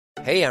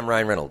Hey, I'm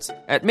Ryan Reynolds.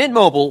 At Mint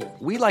Mobile,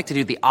 we like to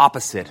do the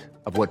opposite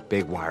of what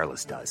Big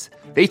Wireless does.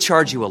 They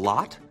charge you a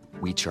lot,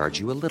 we charge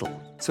you a little.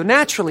 So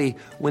naturally,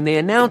 when they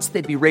announced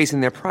they'd be raising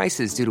their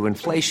prices due to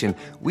inflation,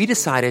 we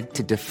decided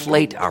to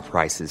deflate our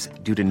prices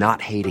due to not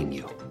hating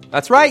you.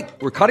 That's right.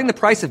 We're cutting the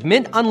price of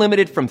Mint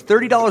Unlimited from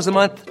 $30 a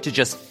month to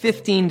just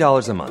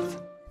 $15 a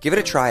month. Give it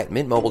a try at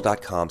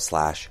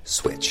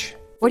mintmobile.com/switch.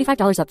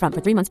 $45 up front for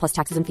 3 months plus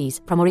taxes and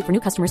fees. Promo rate for new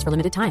customers for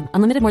limited time.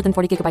 Unlimited more than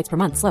 40 gigabytes per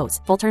month. Slows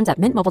full terms at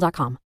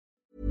mintmobile.com.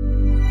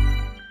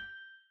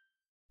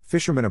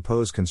 Fishermen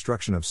oppose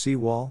construction of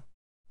seawall.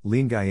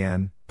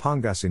 Lingayen,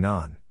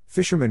 Pangasinan.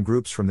 Fishermen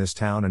groups from this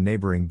town and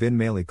neighboring Bin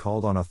Meli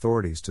called on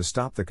authorities to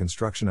stop the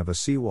construction of a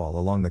seawall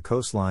along the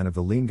coastline of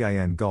the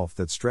Lingayen Gulf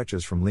that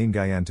stretches from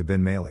Lingayen to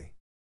Bin Meli.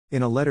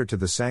 In a letter to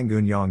the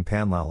Sangguniang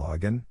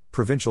Panlalawigan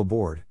Provincial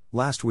Board,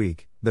 last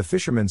week, the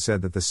fishermen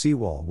said that the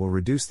seawall will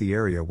reduce the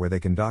area where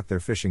they can dock their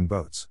fishing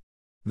boats.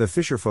 The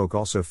fisherfolk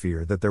also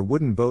fear that their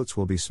wooden boats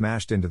will be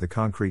smashed into the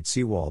concrete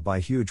seawall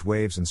by huge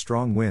waves and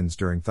strong winds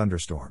during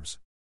thunderstorms.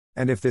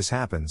 And if this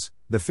happens,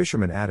 the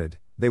fishermen added,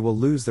 they will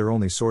lose their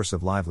only source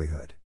of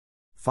livelihood.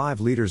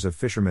 5 leaders of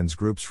fishermen's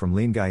groups from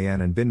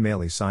Lingayen and Bin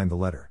Meli signed the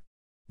letter.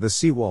 The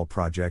seawall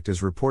project is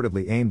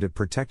reportedly aimed at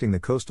protecting the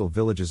coastal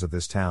villages of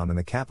this town and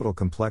the capital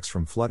complex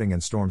from flooding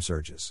and storm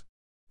surges.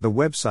 The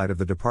website of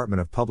the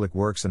Department of Public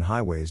Works and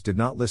Highways did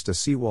not list a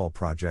seawall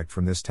project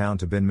from this town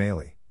to Bin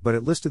Meli, but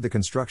it listed the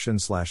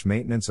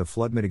construction/maintenance of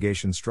flood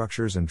mitigation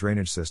structures and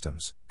drainage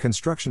systems,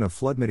 construction of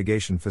flood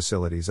mitigation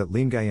facilities at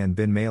Lingayen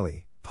Bin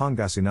Meli,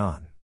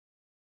 Pangasinan.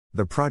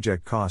 The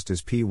project cost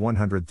is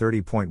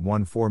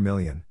P130.14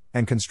 million,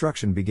 and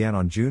construction began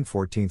on June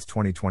 14,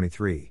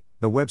 2023,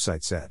 the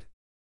website said.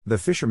 The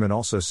fishermen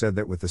also said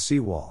that with the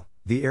seawall,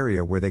 the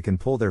area where they can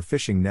pull their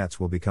fishing nets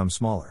will become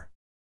smaller.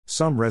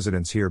 Some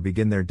residents here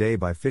begin their day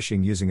by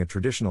fishing using a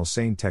traditional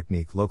seine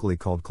technique locally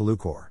called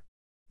kalukor.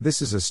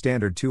 This is a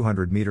standard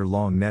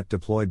 200-meter-long net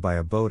deployed by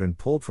a boat and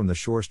pulled from the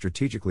shore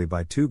strategically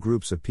by 2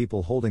 groups of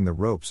people holding the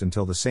ropes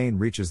until the seine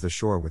reaches the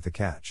shore with the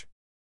catch.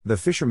 The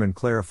fishermen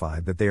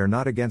clarified that they are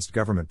not against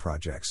government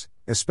projects,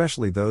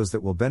 especially those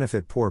that will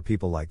benefit poor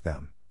people like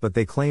them, but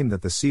they claim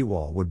that the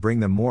seawall would bring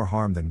them more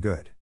harm than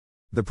good.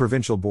 The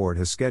provincial board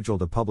has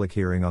scheduled a public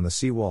hearing on the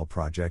seawall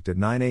project at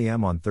 9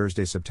 a.m. on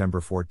Thursday,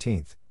 September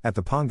 14, at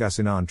the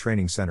Pangasinan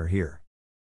Training Center here.